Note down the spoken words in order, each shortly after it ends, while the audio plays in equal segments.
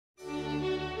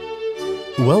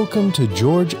Welcome to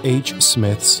George H.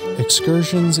 Smith's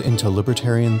Excursions into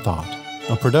Libertarian Thought,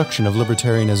 a production of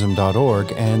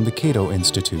Libertarianism.org and the Cato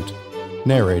Institute,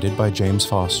 narrated by James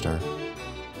Foster.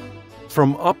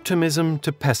 From Optimism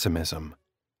to Pessimism,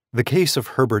 The Case of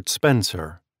Herbert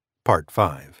Spencer, Part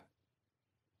 5.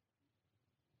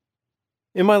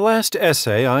 In my last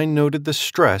essay, I noted the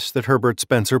stress that Herbert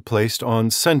Spencer placed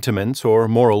on sentiments or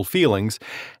moral feelings,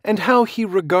 and how he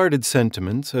regarded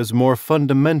sentiments as more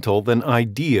fundamental than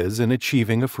ideas in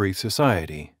achieving a free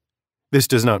society. This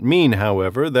does not mean,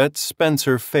 however, that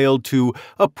Spencer failed to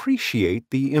appreciate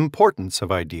the importance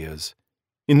of ideas.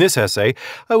 In this essay,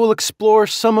 I will explore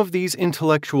some of these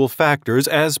intellectual factors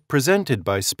as presented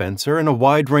by Spencer in a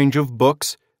wide range of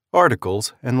books,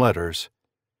 articles, and letters.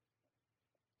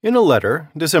 In a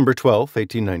letter, December 12,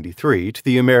 1893, to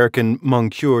the American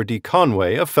Moncure D.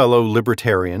 Conway, a fellow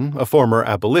libertarian, a former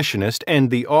abolitionist, and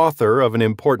the author of an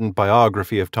important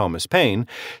biography of Thomas Paine,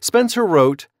 Spencer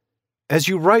wrote, "As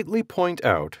you rightly point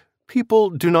out,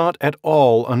 people do not at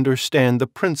all understand the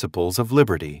principles of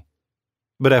liberty."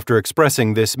 But after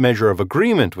expressing this measure of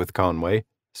agreement with Conway,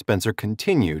 Spencer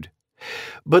continued,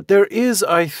 "But there is,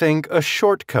 I think, a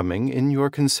shortcoming in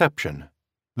your conception.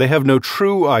 They have no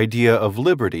true idea of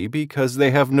liberty because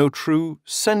they have no true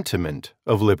sentiment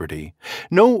of liberty.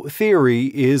 No theory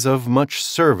is of much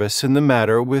service in the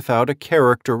matter without a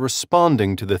character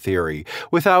responding to the theory,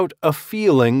 without a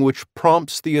feeling which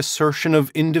prompts the assertion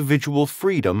of individual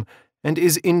freedom and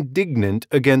is indignant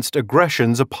against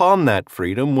aggressions upon that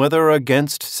freedom, whether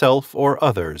against self or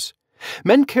others.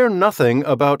 Men care nothing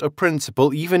about a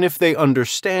principle even if they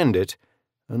understand it,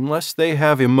 unless they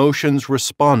have emotions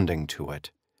responding to it.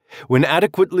 When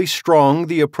adequately strong,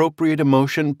 the appropriate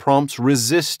emotion prompts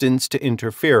resistance to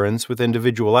interference with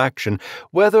individual action,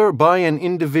 whether by an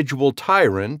individual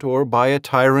tyrant or by a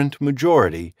tyrant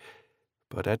majority.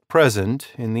 But at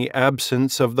present, in the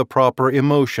absence of the proper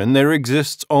emotion, there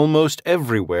exists almost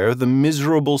everywhere the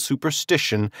miserable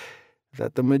superstition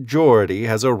that the majority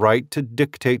has a right to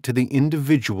dictate to the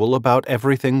individual about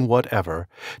everything whatever.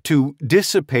 To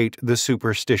dissipate the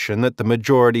superstition that the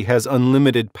majority has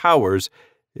unlimited powers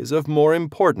is of more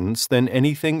importance than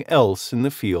anything else in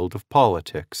the field of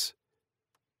politics."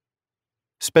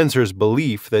 Spencer's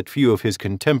belief that few of his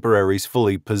contemporaries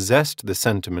fully possessed the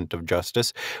sentiment of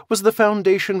justice was the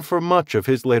foundation for much of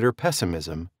his later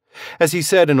pessimism. As he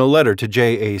said in a letter to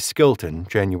J. A. Skilton,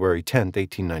 January 10,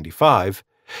 1895,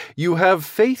 "You have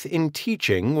faith in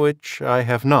teaching, which I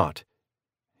have not.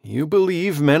 You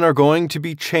believe men are going to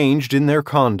be changed in their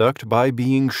conduct by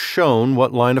being shown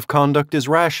what line of conduct is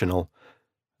rational.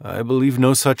 I believe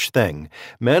no such thing.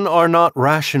 Men are not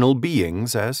rational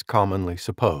beings, as commonly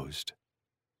supposed."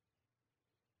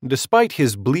 Despite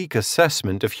his bleak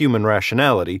assessment of human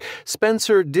rationality,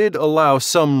 Spencer did allow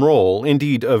some role,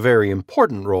 indeed a very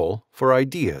important role, for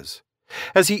ideas.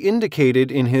 As he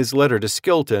indicated in his letter to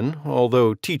Skilton,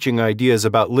 although teaching ideas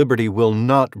about liberty will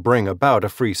not bring about a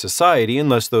free society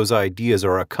unless those ideas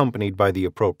are accompanied by the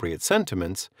appropriate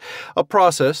sentiments, a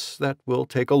process that will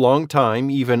take a long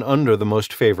time even under the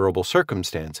most favorable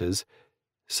circumstances,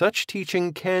 such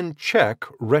teaching can check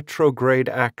retrograde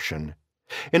action.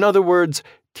 In other words,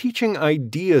 teaching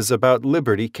ideas about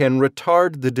liberty can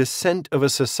retard the descent of a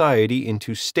society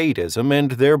into statism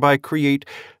and thereby create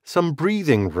some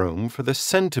breathing room for the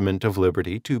sentiment of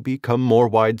liberty to become more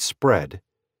widespread.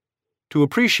 To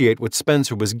appreciate what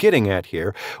Spencer was getting at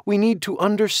here, we need to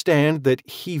understand that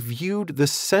he viewed the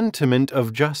sentiment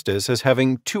of justice as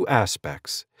having two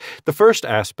aspects. The first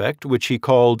aspect, which he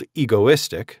called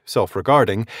egoistic,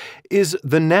 self-regarding, is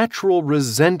the natural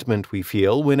resentment we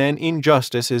feel when an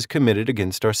injustice is committed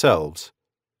against ourselves.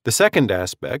 The second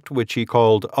aspect, which he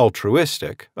called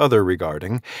altruistic,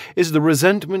 other-regarding, is the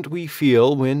resentment we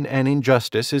feel when an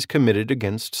injustice is committed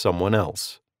against someone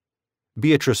else.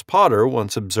 Beatrice Potter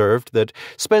once observed that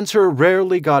Spencer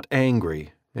rarely got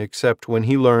angry, except when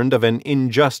he learned of an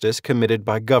injustice committed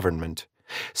by government.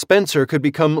 Spencer could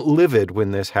become livid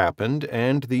when this happened,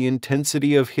 and the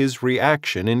intensity of his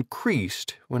reaction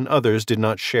increased when others did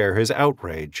not share his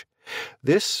outrage.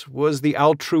 This was the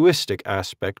altruistic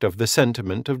aspect of the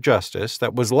sentiment of justice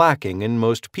that was lacking in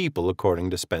most people, according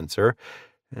to Spencer,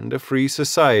 and a free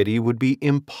society would be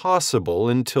impossible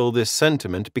until this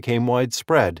sentiment became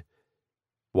widespread.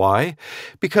 Why?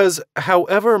 Because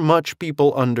however much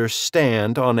people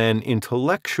understand on an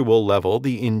intellectual level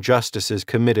the injustices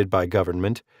committed by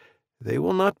government, they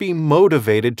will not be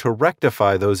motivated to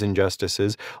rectify those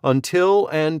injustices until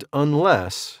and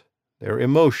unless their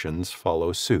emotions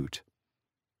follow suit.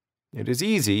 It is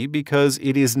easy because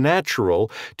it is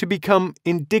natural to become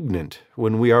indignant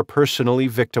when we are personally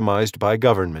victimized by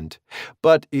government,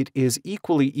 but it is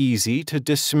equally easy to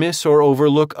dismiss or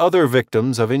overlook other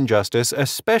victims of injustice,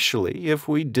 especially if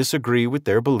we disagree with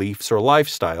their beliefs or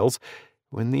lifestyles,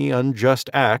 when the unjust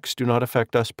acts do not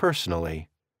affect us personally.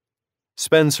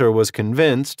 Spencer was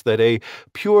convinced that a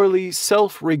purely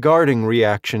self-regarding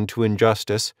reaction to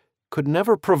injustice could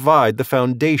never provide the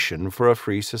foundation for a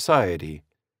free society.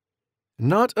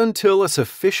 Not until a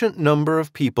sufficient number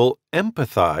of people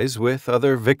empathize with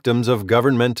other victims of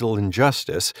governmental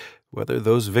injustice, whether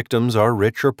those victims are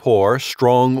rich or poor,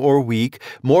 strong or weak,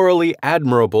 morally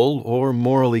admirable or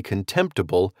morally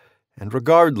contemptible, and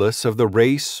regardless of the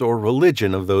race or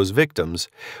religion of those victims,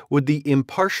 would the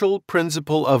impartial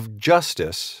principle of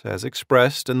justice, as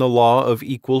expressed in the law of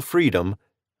equal freedom,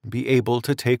 be able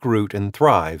to take root and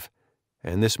thrive.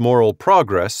 And this moral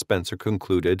progress, Spencer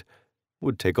concluded,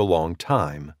 would take a long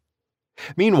time.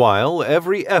 Meanwhile,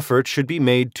 every effort should be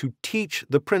made to teach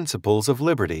the principles of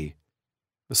liberty.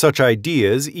 Such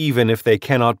ideas, even if they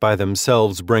cannot by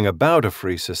themselves bring about a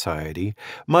free society,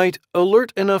 might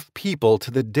alert enough people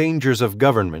to the dangers of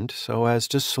government so as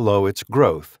to slow its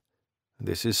growth.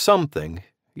 This is something,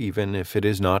 even if it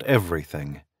is not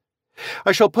everything.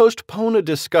 I shall postpone a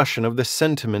discussion of the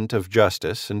sentiment of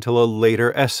justice until a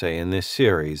later essay in this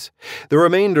series. The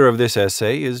remainder of this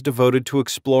essay is devoted to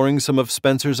exploring some of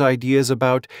Spencer's ideas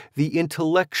about the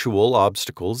intellectual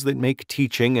obstacles that make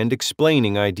teaching and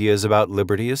explaining ideas about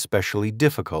liberty especially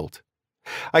difficult.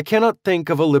 I cannot think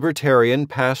of a libertarian,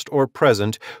 past or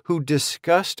present, who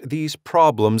discussed these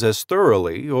problems as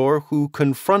thoroughly or who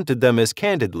confronted them as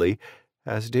candidly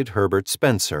as did Herbert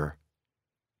Spencer.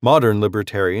 Modern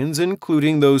libertarians,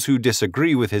 including those who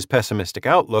disagree with his pessimistic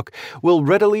outlook, will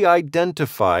readily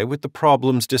identify with the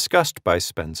problems discussed by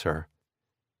Spencer.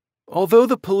 Although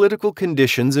the political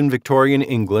conditions in Victorian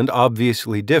England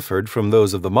obviously differed from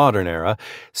those of the modern era,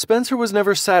 Spencer was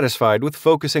never satisfied with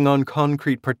focusing on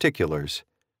concrete particulars.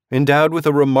 Endowed with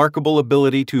a remarkable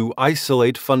ability to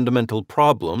isolate fundamental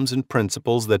problems and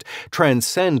principles that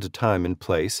transcend time and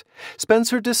place,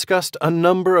 Spencer discussed a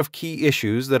number of key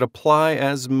issues that apply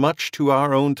as much to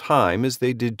our own time as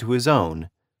they did to his own.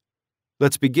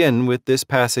 Let's begin with this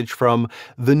passage from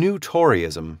The New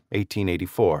Toryism,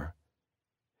 1884.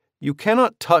 You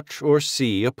cannot touch or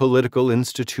see a political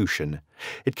institution.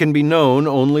 It can be known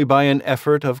only by an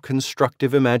effort of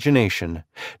constructive imagination.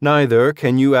 Neither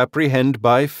can you apprehend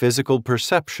by physical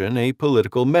perception a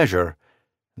political measure.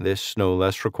 This no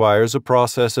less requires a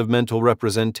process of mental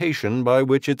representation by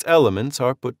which its elements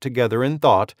are put together in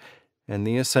thought, and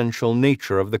the essential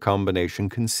nature of the combination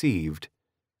conceived.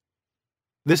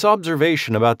 This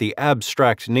observation about the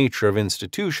abstract nature of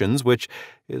institutions, which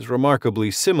is remarkably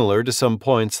similar to some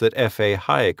points that F.A.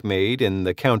 Hayek made in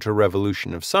The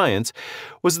Counter-Revolution of Science,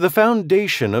 was the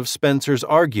foundation of Spencer's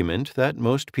argument that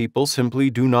most people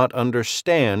simply do not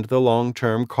understand the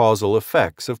long-term causal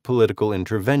effects of political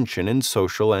intervention in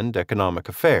social and economic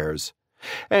affairs.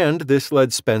 And this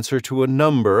led Spencer to a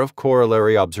number of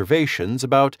corollary observations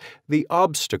about the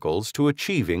obstacles to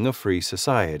achieving a free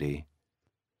society.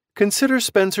 Consider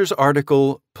Spencer's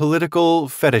article, Political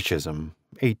Fetishism,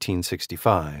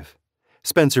 1865.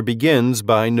 Spencer begins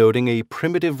by noting a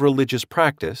primitive religious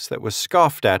practice that was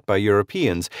scoffed at by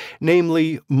Europeans,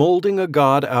 namely molding a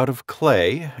god out of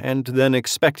clay and then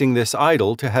expecting this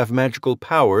idol to have magical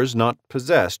powers not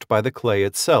possessed by the clay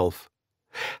itself.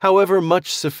 However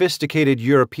much sophisticated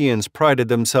Europeans prided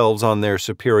themselves on their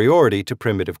superiority to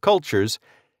primitive cultures,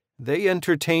 they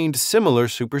entertained similar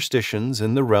superstitions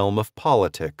in the realm of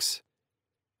politics.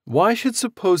 Why should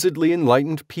supposedly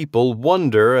enlightened people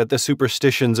wonder at the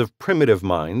superstitions of primitive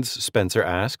minds, Spencer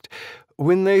asked,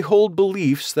 when they hold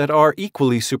beliefs that are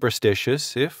equally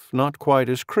superstitious, if not quite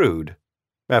as crude?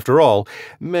 After all,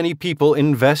 many people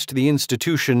invest the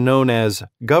institution known as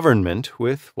government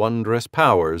with wondrous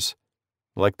powers.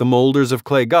 Like the molders of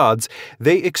clay gods,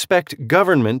 they expect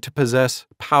government to possess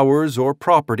powers or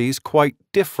properties quite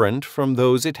different from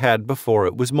those it had before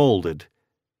it was molded.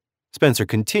 Spencer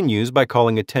continues by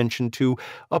calling attention to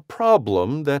a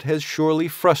problem that has surely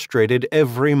frustrated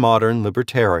every modern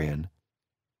libertarian.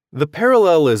 The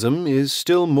parallelism is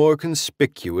still more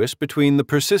conspicuous between the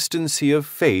persistency of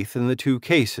faith in the two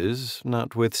cases,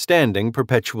 notwithstanding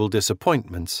perpetual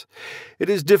disappointments. It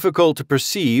is difficult to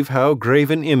perceive how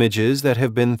graven images that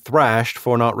have been thrashed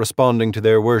for not responding to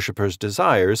their worshippers'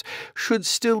 desires should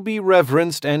still be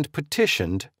reverenced and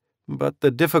petitioned, but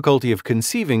the difficulty of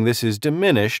conceiving this is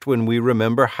diminished when we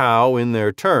remember how, in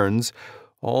their turns,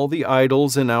 All the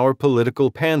idols in our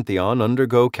political pantheon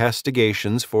undergo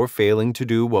castigations for failing to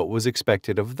do what was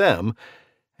expected of them,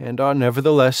 and are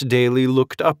nevertheless daily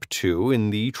looked up to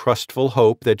in the trustful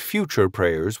hope that future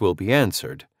prayers will be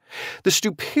answered. The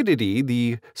stupidity,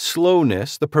 the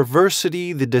slowness, the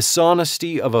perversity, the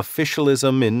dishonesty of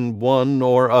officialism in one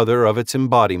or other of its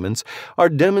embodiments are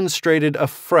demonstrated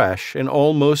afresh in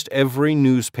almost every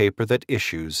newspaper that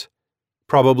issues.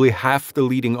 Probably half the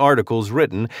leading articles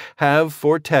written have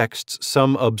for texts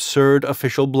some absurd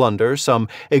official blunder, some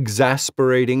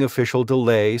exasperating official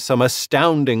delay, some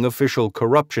astounding official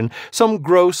corruption, some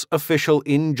gross official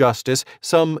injustice,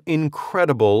 some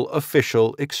incredible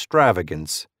official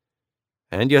extravagance.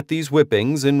 And yet these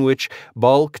whippings, in which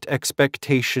balked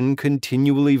expectation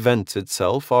continually vents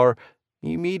itself, are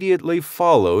immediately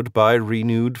followed by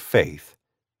renewed faith.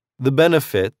 The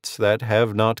benefits that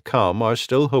have not come are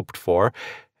still hoped for,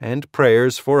 and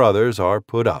prayers for others are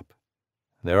put up.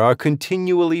 There are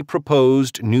continually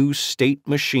proposed new state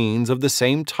machines of the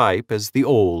same type as the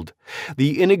old.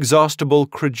 The inexhaustible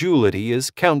credulity is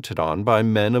counted on by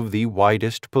men of the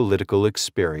widest political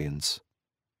experience.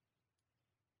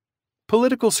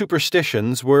 Political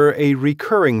superstitions were a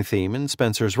recurring theme in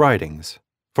Spencer's writings.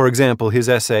 For example, his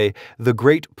essay, The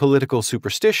Great Political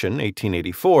Superstition,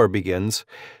 1884, begins,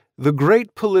 "The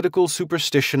great political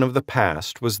superstition of the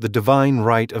past was the divine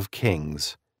right of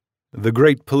kings. The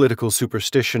great political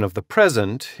superstition of the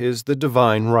present is the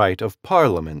divine right of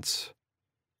parliaments.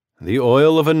 The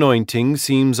oil of anointing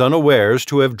seems unawares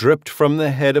to have dripped from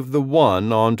the head of the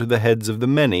one onto the heads of the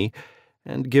many,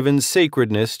 and given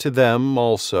sacredness to them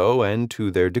also and to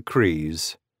their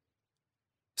decrees."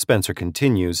 Spencer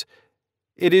continues,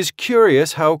 "It is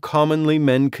curious how commonly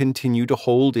men continue to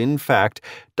hold in fact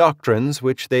doctrines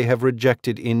which they have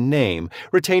rejected in name,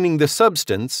 retaining the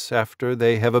substance after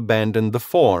they have abandoned the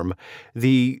form.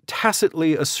 The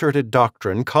tacitly asserted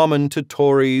doctrine common to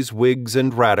Tories, Whigs,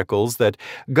 and Radicals that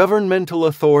governmental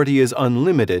authority is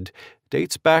unlimited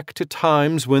dates back to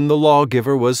times when the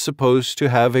lawgiver was supposed to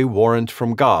have a warrant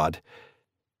from God.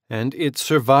 And it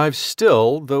survives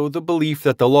still, though the belief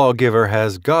that the lawgiver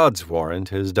has God's warrant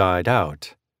has died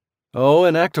out. "Oh,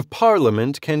 an act of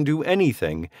Parliament can do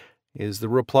anything," is the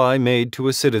reply made to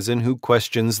a citizen who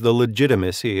questions the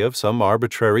legitimacy of some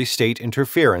arbitrary state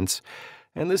interference,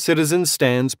 and the citizen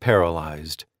stands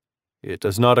paralyzed. It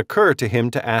does not occur to him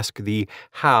to ask the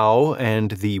how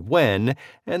and the when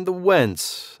and the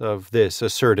whence of this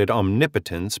asserted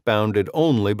omnipotence bounded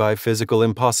only by physical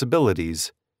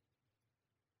impossibilities.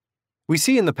 We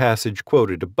see in the passage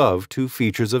quoted above two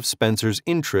features of Spencer's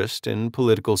interest in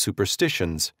political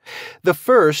superstitions. The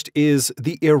first is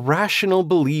the irrational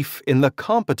belief in the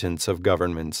competence of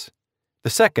governments. The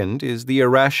second is the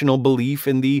irrational belief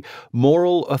in the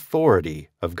moral authority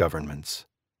of governments.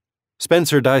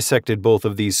 Spencer dissected both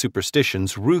of these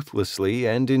superstitions ruthlessly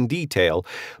and in detail,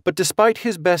 but despite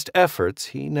his best efforts,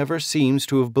 he never seems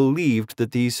to have believed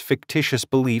that these fictitious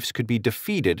beliefs could be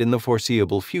defeated in the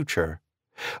foreseeable future.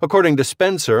 According to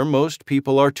Spencer, most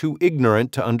people are too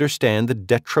ignorant to understand the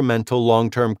detrimental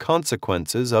long-term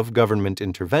consequences of government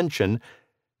intervention,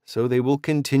 so they will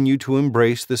continue to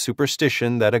embrace the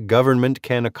superstition that a government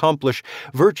can accomplish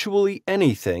virtually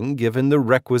anything given the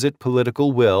requisite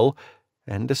political will,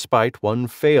 and despite one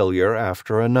failure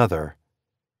after another.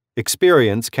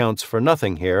 Experience counts for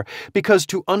nothing here, because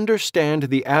to understand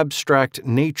the abstract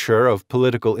nature of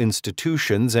political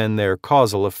institutions and their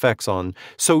causal effects on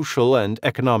social and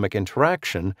economic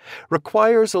interaction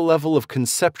requires a level of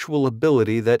conceptual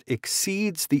ability that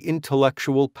exceeds the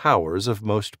intellectual powers of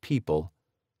most people.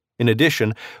 In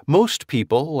addition, most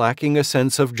people, lacking a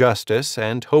sense of justice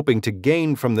and hoping to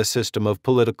gain from the system of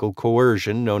political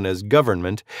coercion known as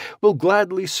government, will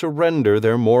gladly surrender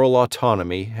their moral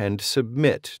autonomy and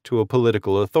submit to a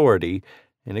political authority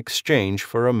in exchange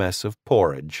for a mess of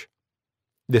porridge.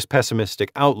 This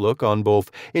pessimistic outlook on both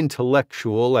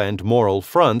intellectual and moral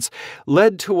fronts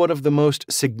led to one of the most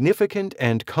significant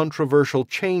and controversial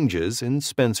changes in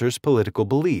Spencer's political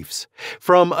beliefs.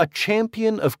 From a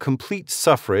champion of complete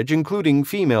suffrage, including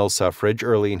female suffrage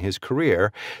early in his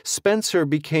career, Spencer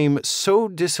became so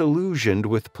disillusioned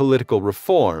with political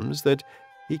reforms that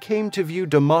he came to view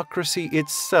democracy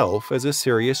itself as a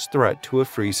serious threat to a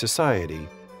free society.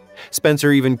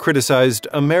 Spencer even criticized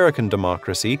American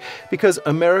democracy because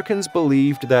Americans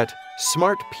believed that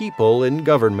smart people in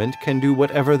government can do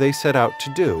whatever they set out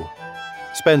to do.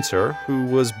 Spencer, who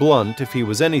was blunt if he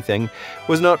was anything,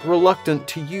 was not reluctant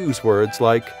to use words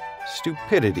like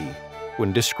stupidity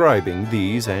when describing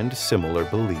these and similar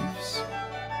beliefs.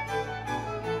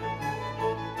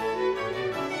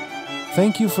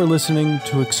 Thank you for listening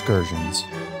to Excursions.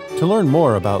 To learn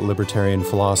more about libertarian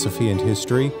philosophy and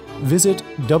history, visit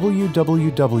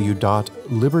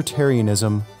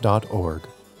www.libertarianism.org.